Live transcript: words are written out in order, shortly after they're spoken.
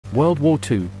World War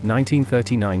II,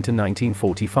 1939 to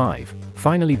 1945,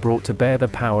 finally brought to bear the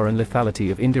power and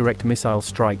lethality of indirect missile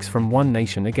strikes from one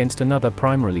nation against another,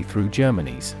 primarily through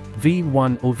Germany's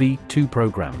V-1 or V-2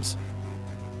 programs.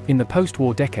 In the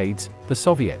post-war decades, the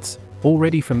Soviets,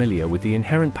 already familiar with the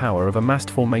inherent power of amassed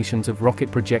formations of rocket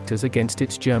projectors against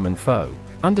its German foe,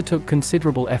 undertook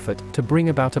considerable effort to bring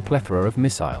about a plethora of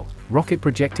missile, rocket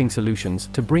projecting solutions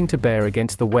to bring to bear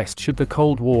against the West should the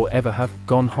Cold War ever have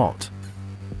gone hot.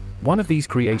 One of these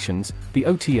creations, the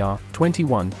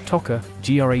OTR-21 Tochka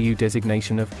GRAU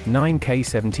designation of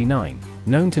 9K79,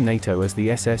 known to NATO as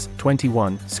the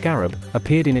SS-21 Scarab,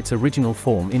 appeared in its original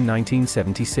form in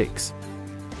 1976.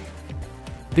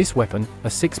 This weapon, a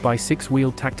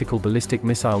 6x6-wheeled tactical ballistic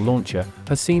missile launcher,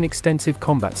 has seen extensive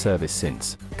combat service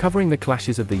since, covering the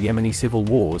clashes of the Yemeni civil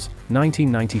wars,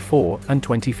 1994 and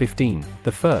 2015,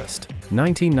 the first,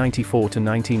 1994 to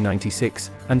 1996,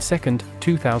 and second,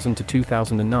 2000 to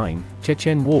 2009,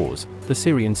 Chechen wars, the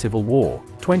Syrian civil war,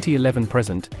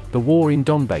 2011-present, the war in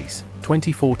Donbass,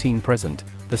 2014-present,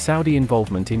 the Saudi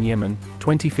involvement in Yemen,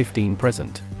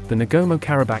 2015-present, the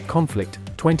Nagorno-Karabakh conflict,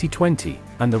 2020,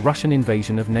 and the Russian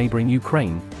invasion of neighboring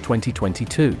Ukraine,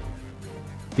 2022.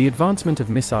 The advancement of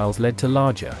missiles led to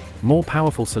larger, more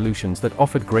powerful solutions that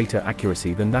offered greater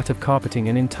accuracy than that of carpeting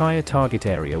an entire target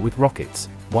area with rockets,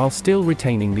 while still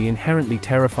retaining the inherently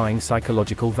terrifying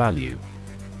psychological value.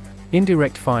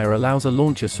 Indirect fire allows a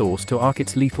launcher source to arc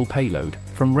its lethal payload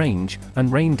from range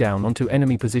and rain down onto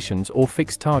enemy positions or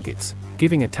fixed targets,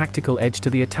 giving a tactical edge to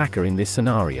the attacker in this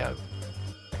scenario.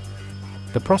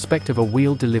 The prospect of a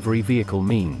wheeled delivery vehicle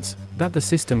means that the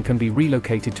system can be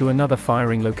relocated to another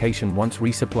firing location once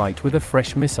resupplied with a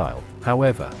fresh missile.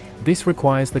 However, this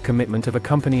requires the commitment of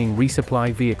accompanying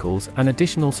resupply vehicles and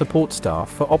additional support staff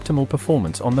for optimal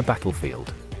performance on the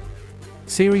battlefield.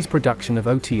 Series production of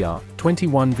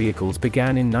OTR-21 vehicles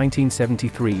began in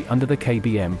 1973 under the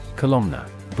KBM Kolomna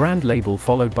brand label,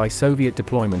 followed by Soviet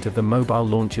deployment of the mobile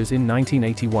launchers in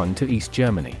 1981 to East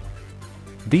Germany.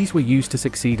 These were used to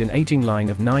succeed an aging line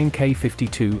of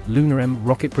 9K52 LunarM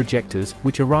rocket projectors,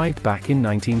 which arrived back in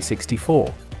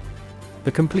 1964.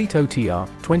 The complete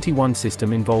OTR-21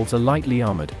 system involves a lightly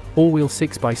armored, all-wheel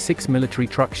 6x6 military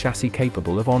truck chassis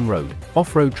capable of on-road,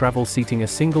 off-road travel, seating a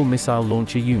single missile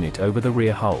launcher unit over the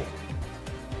rear hull.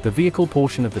 The vehicle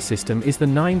portion of the system is the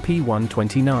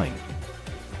 9P129.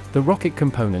 The rocket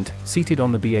component, seated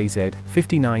on the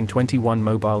BAZ-5921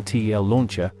 mobile TEL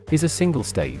launcher, is a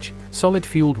single-stage,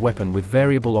 solid-fueled weapon with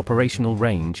variable operational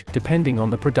range, depending on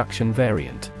the production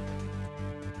variant.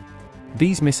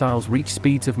 These missiles reach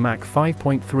speeds of Mach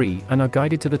 5.3 and are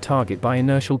guided to the target by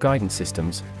inertial guidance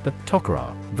systems. The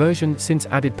Tochka version since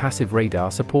added passive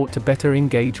radar support to better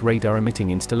engage radar-emitting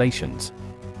installations.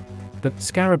 The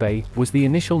Scarab A was the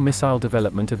initial missile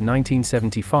development of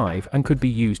 1975 and could be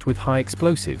used with high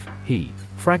explosive, HE,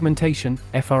 fragmentation,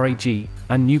 FRAG,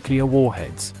 and nuclear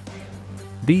warheads.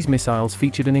 These missiles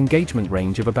featured an engagement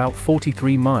range of about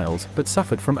 43 miles but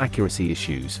suffered from accuracy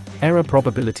issues, error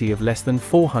probability of less than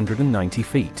 490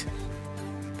 feet.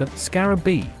 The Scarab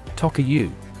B, Tochka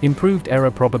U, improved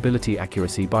error probability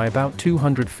accuracy by about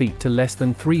 200 feet to less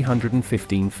than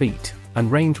 315 feet,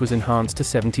 and range was enhanced to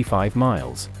 75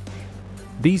 miles.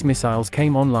 These missiles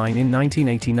came online in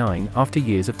 1989 after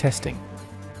years of testing.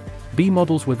 B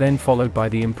models were then followed by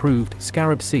the improved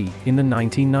Scarab C in the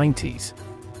 1990s.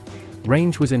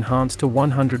 Range was enhanced to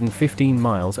 115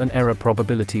 miles and error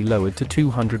probability lowered to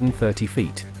 230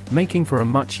 feet, making for a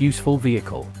much useful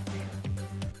vehicle.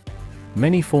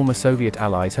 Many former Soviet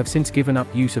allies have since given up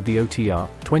use of the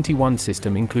OTR-21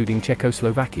 system, including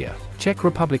Czechoslovakia, Czech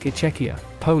Republic, Czechia,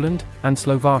 Poland, and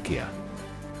Slovakia.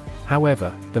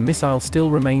 However, the missile still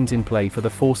remains in play for the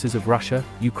forces of Russia,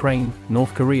 Ukraine,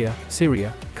 North Korea,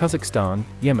 Syria, Kazakhstan,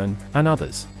 Yemen, and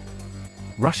others.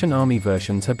 Russian Army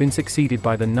versions have been succeeded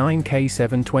by the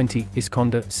 9K720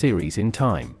 Iskander series in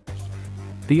time.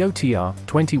 The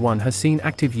OTR-21 has seen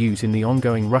active use in the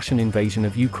ongoing Russian invasion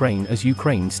of Ukraine, as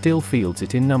Ukraine still fields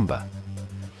it in number.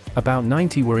 About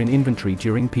 90 were in inventory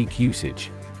during peak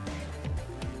usage.